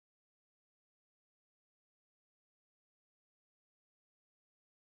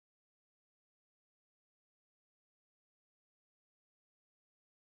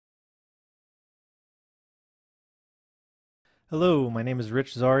Hello, my name is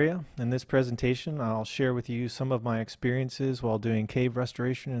Rich Zaria. In this presentation, I'll share with you some of my experiences while doing cave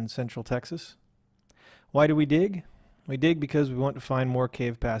restoration in Central Texas. Why do we dig? We dig because we want to find more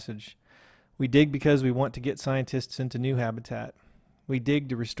cave passage. We dig because we want to get scientists into new habitat. We dig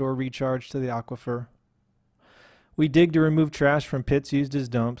to restore recharge to the aquifer. We dig to remove trash from pits used as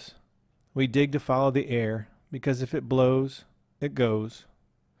dumps. We dig to follow the air, because if it blows, it goes.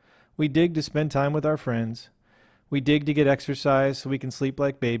 We dig to spend time with our friends. We dig to get exercise so we can sleep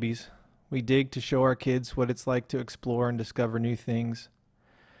like babies. We dig to show our kids what it's like to explore and discover new things.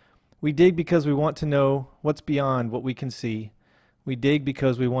 We dig because we want to know what's beyond what we can see. We dig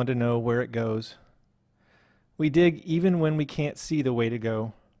because we want to know where it goes. We dig even when we can't see the way to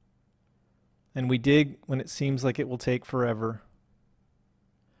go. And we dig when it seems like it will take forever.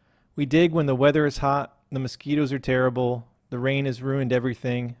 We dig when the weather is hot, the mosquitoes are terrible, the rain has ruined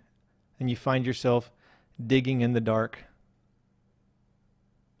everything, and you find yourself digging in the dark.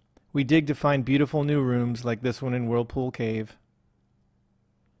 We dig to find beautiful new rooms like this one in Whirlpool Cave.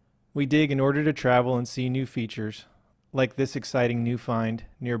 We dig in order to travel and see new features, like this exciting new find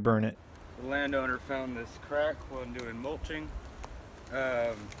near Burnett. The landowner found this crack while doing mulching.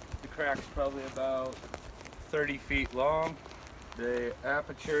 The crack's probably about 30 feet long. The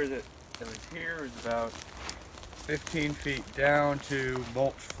aperture that was here is about 15 feet down to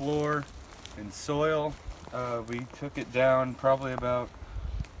mulch floor and soil. We took it down probably about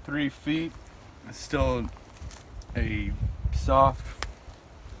 3 feet. It's still a soft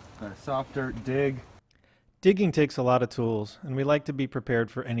dirt dig. Digging takes a lot of tools, and we like to be prepared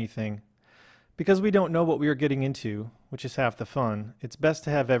for anything. Because we don't know what we are getting into, which is half the fun, it's best to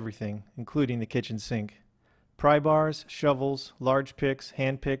have everything, including the kitchen sink. Pry bars, shovels, large picks,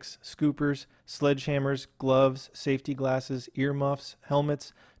 hand picks, scoopers, sledgehammers, gloves, safety glasses, earmuffs,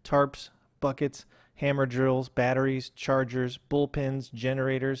 helmets, tarps, buckets, hammer drills, batteries, chargers, bullpens,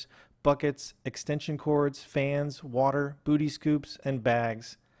 generators, buckets, extension cords, fans, water, booty scoops, and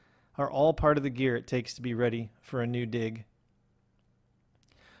bags are all part of the gear it takes to be ready for a new dig.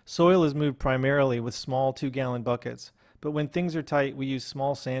 Soil is moved primarily with small 2-gallon buckets, but when things are tight, we use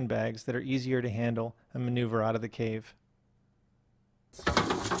small sandbags that are easier to handle and maneuver out of the cave.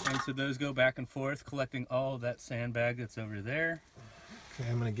 And so those go back and forth, collecting all of that sandbag that's over there. Okay,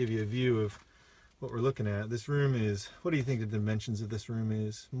 I'm going to give you a view of what we're looking at. This room is, what do you think the dimensions of this room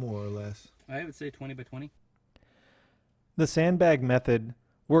is, more or less? I would say 20 by 20. The sandbag method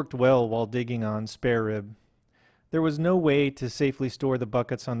worked well while digging on spare rib. There was no way to safely store the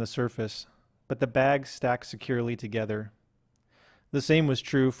buckets on the surface, but the bags stacked securely together. The same was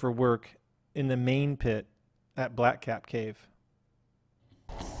true for work in the main pit at Blackcap Cave.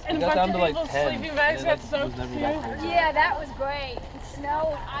 And got down to like 10. sleeping bags got soaked too. Yeah, that was great.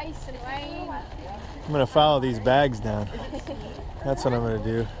 Snow and ice and rain. I'm going to follow these bags down. That's what I'm going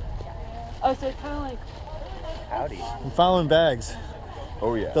to do. Oh, so it's kind of like... Howdy. I'm following bags.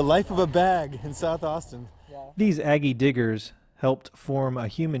 Oh yeah. The life of a bag in South Austin. These Aggie diggers helped form a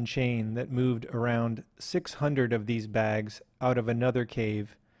human chain that moved around 600 of these bags out of another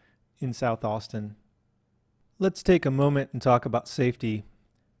cave in South Austin. Let's take a moment and talk about safety.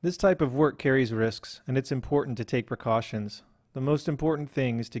 This type of work carries risks, and it's important to take precautions. The most important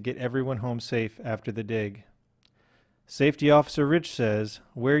thing is to get everyone home safe after the dig. Safety Officer Rich says,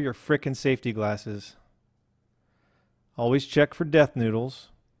 wear your frickin' safety glasses. Always check for death noodles.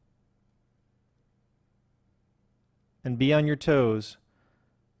 And be on your toes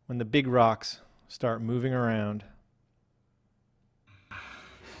when the big rocks start moving around.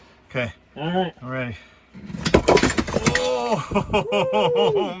 Okay. All right. All ready.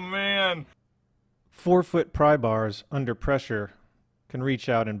 Oh man. 4-foot pry bars under pressure can reach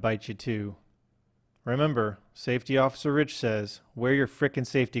out and bite you too. Remember, Safety Officer Rich says, wear your frickin'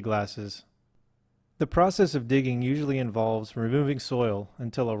 safety glasses. The process of digging usually involves removing soil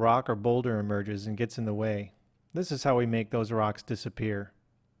until a rock or boulder emerges and gets in the way. This is how we make those rocks disappear.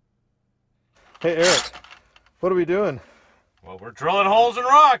 Hey Eric, what are we doing? Well, we're drilling holes in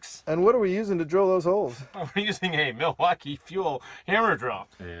rocks. And what are we using to drill those holes? We're using a Milwaukee Fuel hammer drill.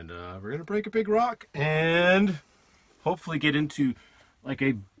 And we're going to break a big rock and hopefully get into like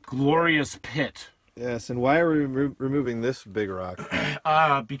a glorious pit. Yes, and why are we removing this big rock?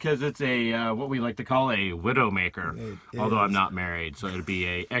 Because it's a what we like to call a widow maker. Although I'm not married, so it'd be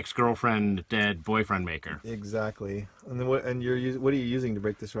a ex-girlfriend, dead boyfriend maker. Exactly. And then what are you using to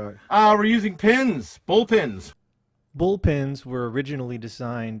break this rock? We're using pins, bull pins. Bull pins were originally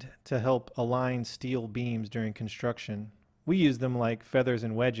designed to help align steel beams during construction. We use them like feathers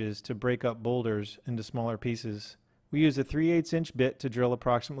and wedges to break up boulders into smaller pieces. We use a 3/8 inch bit to drill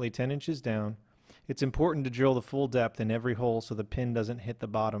approximately 10 inches down. It's important to drill the full depth in every hole so the pin doesn't hit the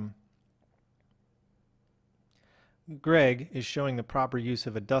bottom. Greg is showing the proper use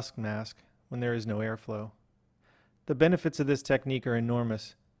of a dust mask when there is no airflow. The benefits of this technique are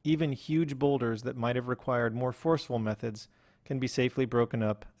enormous. Even huge boulders that might have required more forceful methods can be safely broken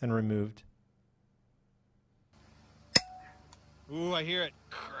up and removed. Ooh, I hear it.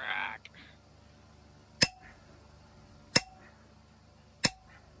 Crack.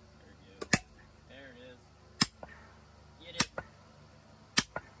 There it is. Get it.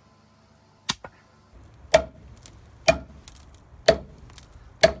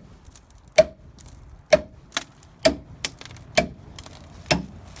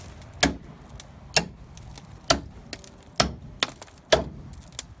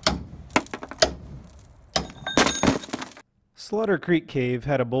 Slaughter Creek Cave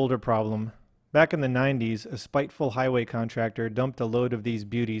had a boulder problem. Back in the 90s, a spiteful highway contractor dumped a load of these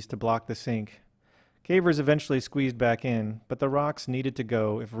beauties to block the sink. Cavers eventually squeezed back in, but the rocks needed to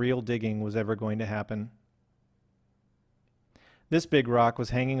go if real digging was ever going to happen. This big rock was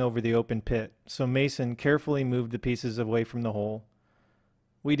hanging over the open pit, so Mason carefully moved the pieces away from the hole.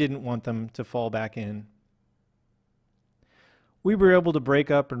 We didn't want them to fall back in. We were able to break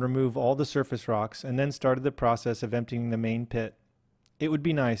up and remove all the surface rocks and then started the process of emptying the main pit. It would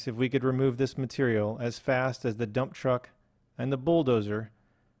be nice if we could remove this material as fast as the dump truck and the bulldozer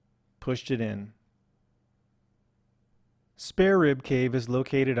pushed it in. Spare Rib Cave is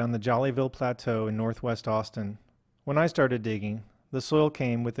located on the Jollyville Plateau in northwest Austin. When I started digging, the soil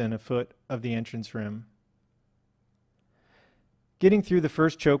came within a foot of the entrance rim. Getting through the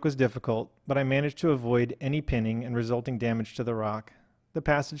first choke was difficult, but I managed to avoid any pinning and resulting damage to the rock. The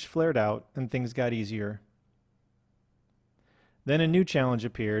passage flared out and things got easier. Then a new challenge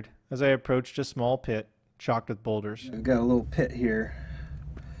appeared as I approached a small pit chocked with boulders. We've got a little pit here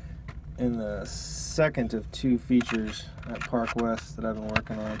in the second of two features at Park West that I've been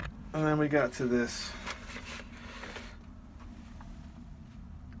working on. And then we got to this.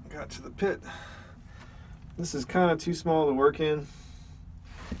 Got to the pit. This is kind of too small to work in.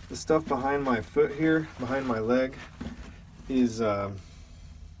 The stuff behind my foot here, behind my leg, is I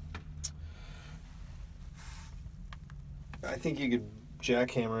think you could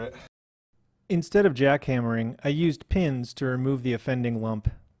jackhammer it. Instead of jackhammering, I used pins to remove the offending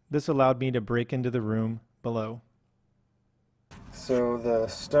lump. This allowed me to break into the room below. So the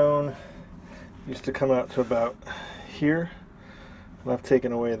stone used to come out to about here, and I've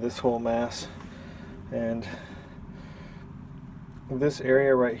taken away this whole mass. And this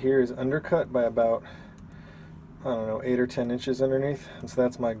area right here is undercut by about, I don't know, 8 or 10 inches underneath. And so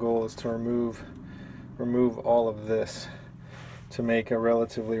that's my goal, is to remove all of this to make a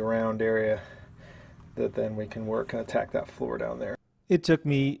relatively round area that then we can work and attack that floor down there. It took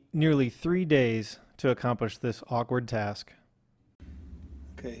me nearly 3 days to accomplish this awkward task.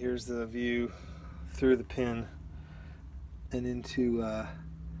 Okay, here's the view through the pin and into the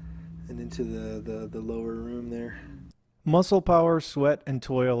lower room there. Muscle power, sweat, and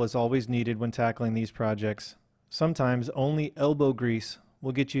toil is always needed when tackling these projects. Sometimes only elbow grease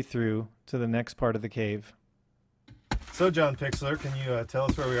will get you through to the next part of the cave. So John Pixler, can you tell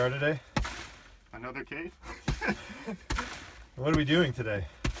us where we are today? Another cave? What are we doing today?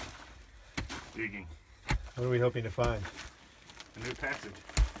 Digging. What are we hoping to find? A new passage.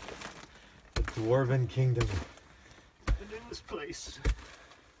 The Dwarven Kingdom. The newest place.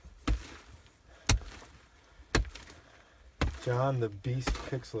 John the Beast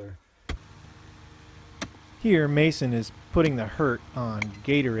Pixler. Here, Mason is putting the hurt on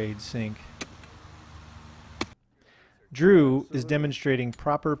Gatorade sink. Drew is demonstrating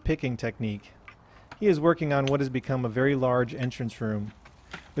proper picking technique. He is working on what has become a very large entrance room.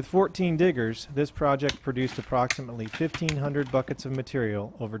 With 14 diggers, this project produced approximately 1,500 buckets of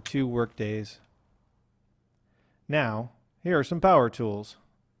material over 2 work days. Now, here are some power tools.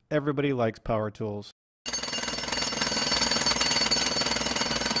 Everybody likes power tools.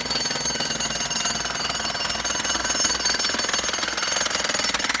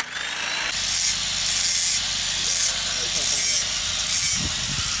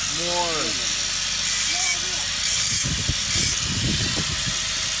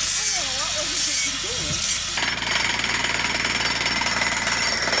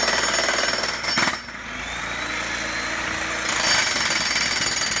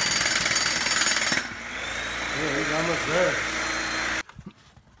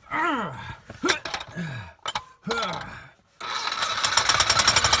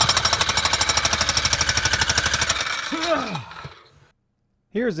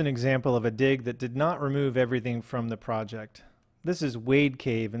 Here's an example of a dig that did not remove everything from the project. This is Wade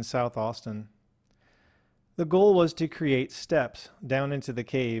Cave in South Austin. The goal was to create steps down into the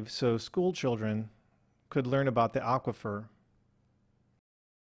cave so school children could learn about the aquifer.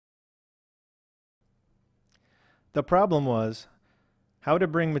 The problem was how to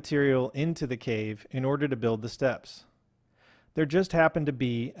bring material into the cave in order to build the steps. There just happened to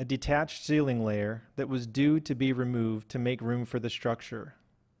be a detached ceiling layer that was due to be removed to make room for the structure.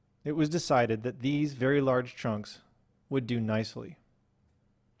 It was decided that these very large trunks would do nicely.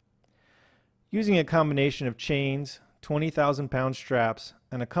 Using a combination of chains, 20,000-pound straps,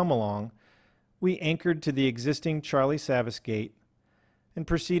 and a come-along, we anchored to the existing Charlie Savis gate and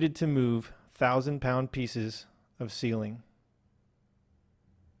proceeded to move 1,000-pound pieces of ceiling.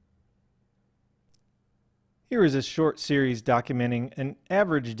 Here is a short series documenting an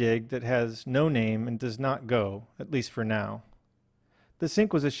average dig that has no name and does not go, at least for now. The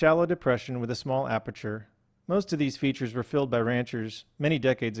sink was a shallow depression with a small aperture. Most of these features were filled by ranchers many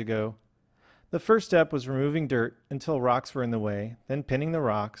decades ago. The first step was removing dirt until rocks were in the way, then pinning the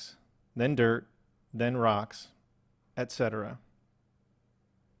rocks, then dirt, then rocks, etc.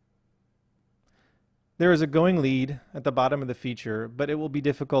 There is a going lead at the bottom of the feature, but it will be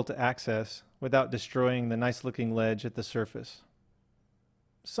difficult to access without destroying the nice-looking ledge at the surface.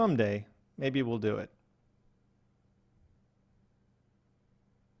 Someday, maybe we'll do it.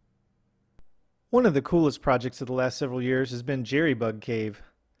 One of the coolest projects of the last several years has been Jerrybug Cave.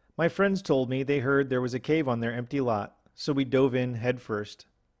 My friends told me they heard there was a cave on their empty lot, so we dove in head first.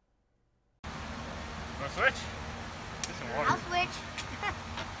 Wanna switch? Get some water. I'll switch.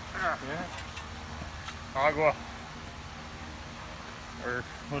 Yeah. Agua. Or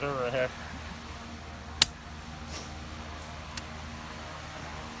whatever I have.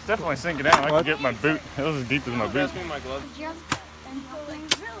 It's definitely sinking down. I can get my boot. It was as deep as my boot. Pass me my gloves. Just and pulling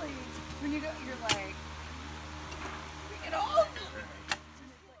really when you go, you're like, it all.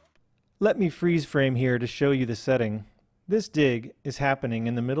 Let me freeze frame here to show you the setting. This dig is happening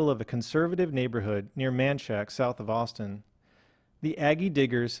in the middle of a conservative neighborhood near Manchac, south of Austin. The Aggie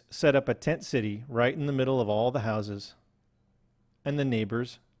diggers set up a tent city right in the middle of all the houses. And the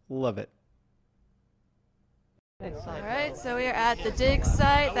neighbors love it. Alright, so we are at the dig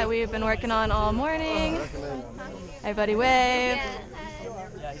site that we've been working on all morning. Everybody wave.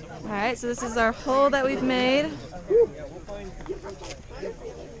 Alright, so this is our hole that we've made.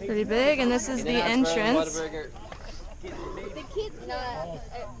 Pretty big, and this is the entrance. The kids, nothing.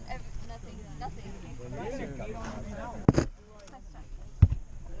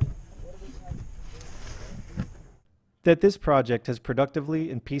 That this project has productively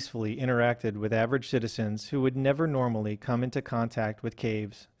and peacefully interacted with average citizens who would never normally come into contact with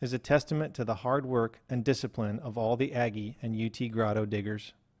caves is a testament to the hard work and discipline of all the Aggie and UT Grotto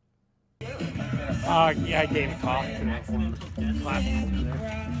diggers. Yeah, I gave a cough today.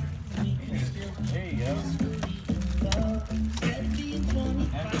 There you go.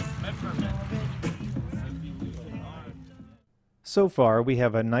 So far, we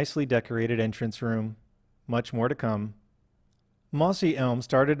have a nicely decorated entrance room. Much more to come. Mossy Elm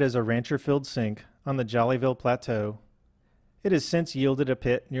started as a rancher-filled sink on the Jollyville Plateau. It has since yielded a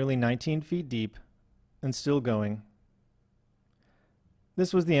pit nearly 19 feet deep and still going.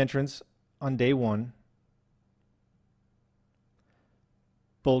 This was the entrance on day one.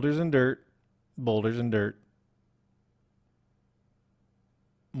 Boulders and dirt, boulders and dirt.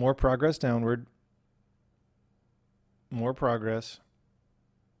 More progress downward. More progress.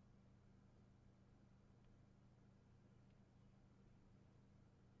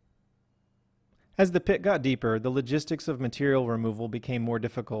 As the pit got deeper, the logistics of material removal became more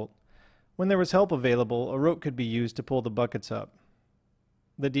difficult. When there was help available, a rope could be used to pull the buckets up.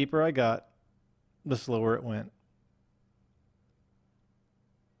 The deeper I got, the slower it went.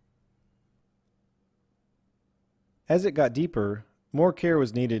 As it got deeper, more care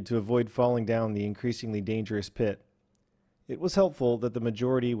was needed to avoid falling down the increasingly dangerous pit. It was helpful that the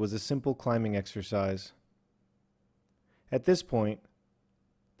majority was a simple climbing exercise. At this point,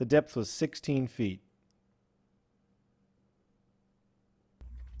 the depth was 16 feet.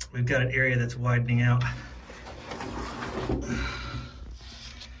 We've got an area that's widening out. Go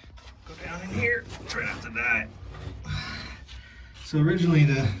down in here, try not to die. So originally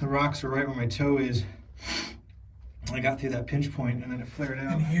the rocks were right where my toe is. I got through that pinch point and then it flared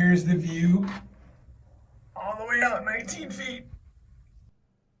out. And here's the view. All the way out 19 feet.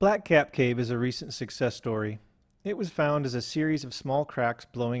 Black Cap Cave is a recent success story. It was found as a series of small cracks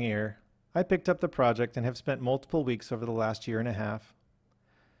blowing air. I picked up the project and have spent multiple weeks over the last year and a half.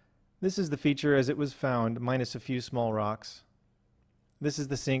 This is the feature as it was found, minus a few small rocks. This is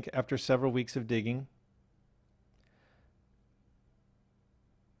the sink after several weeks of digging.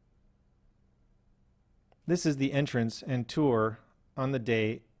 This is the entrance and tour on the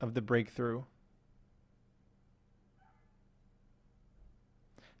day of the breakthrough.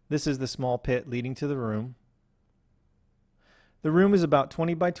 This is the small pit leading to the room. The room is about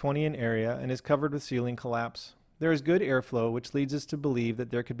 20 by 20 in area and is covered with ceiling collapse. There is good airflow, which leads us to believe that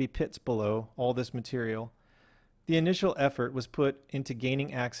there could be pits below all this material. The initial effort was put into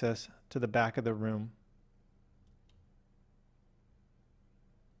gaining access to the back of the room.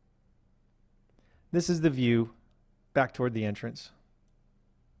 This is the view back toward the entrance.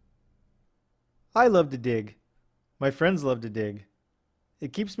 I love to dig. My friends love to dig.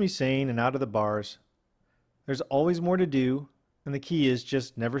 It keeps me sane and out of the bars. There's always more to do, and the key is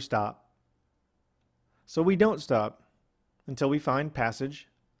just never stop. So we don't stop until we find passage,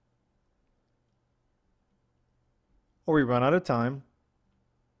 or we run out of time,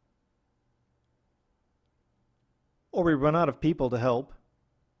 or we run out of people to help,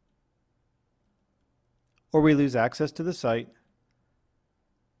 or we lose access to the site,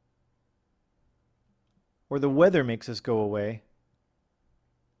 or the weather makes us go away,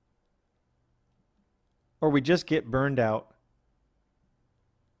 or we just get burned out.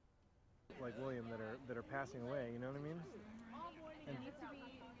 Like William that are passing away, you know what I mean? And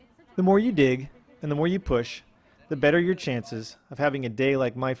the more you dig and the more you push, the better your chances of having a day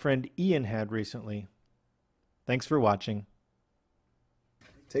like my friend Ian had recently. Thanks for watching.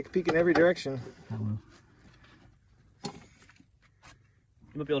 Take a peek in every direction.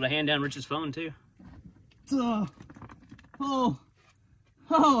 You might be able to hand down Rich's phone too. Oh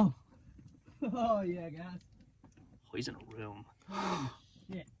yeah, guys. Oh, he's in a room.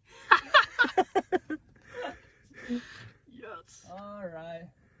 Shit. Yes. All right.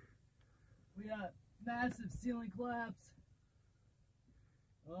 We got massive ceiling collapse.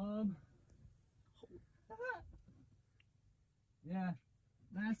 Yeah,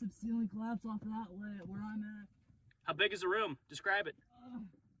 massive ceiling collapse off of that way where I'm at. How big is the room? Describe it.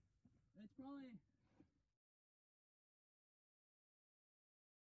 It's probably